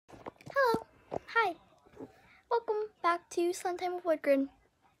back to Slime Time with Woodgren.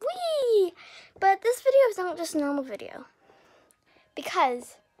 Whee! But this video is not just a normal video,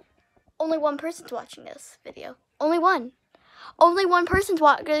 because only one person's watching this video. Only one. Only one person's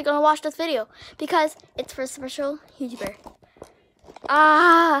gonna watch this video, because it's for a special YouTuber.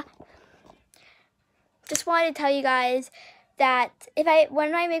 Just wanted to tell you guys that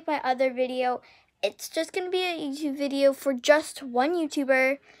when I make my other video, it's just gonna be a YouTube video for just one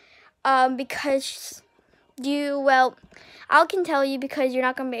YouTuber, because I can tell you because you're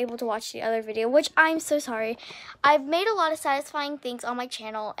not going to be able to watch the other video, which I'm so sorry. I've made a lot of satisfying things on my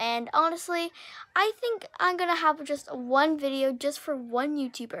channel, and honestly, I think I'm going to have just one video just for one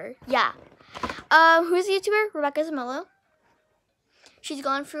YouTuber. Yeah. Who's the YouTuber? Rebecca Zamillo. She's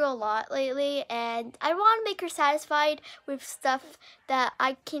gone through a lot lately, and I want to make her satisfied with stuff that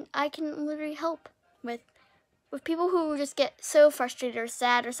I can literally help with. With people who just get so frustrated or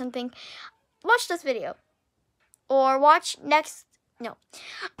sad or something. Watch this video. Or just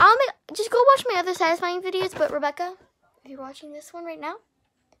go watch my other satisfying videos. But Rebecca, if you're watching this one right now,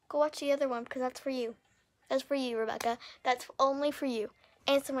 go watch the other one, because that's for you. That's for you, Rebecca. That's only for you.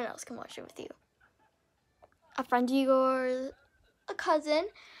 And someone else can watch it with you. A friend of yours, a cousin,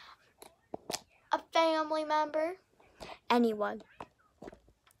 a family member, anyone.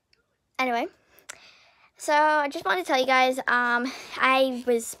 Anyway, so I just want to tell you guys, I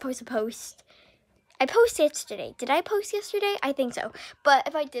was supposed to post. I posted yesterday. Did I post yesterday? I think so. But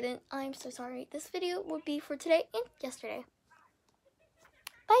if I didn't, I'm so sorry. This video would be for today and yesterday.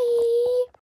 Bye!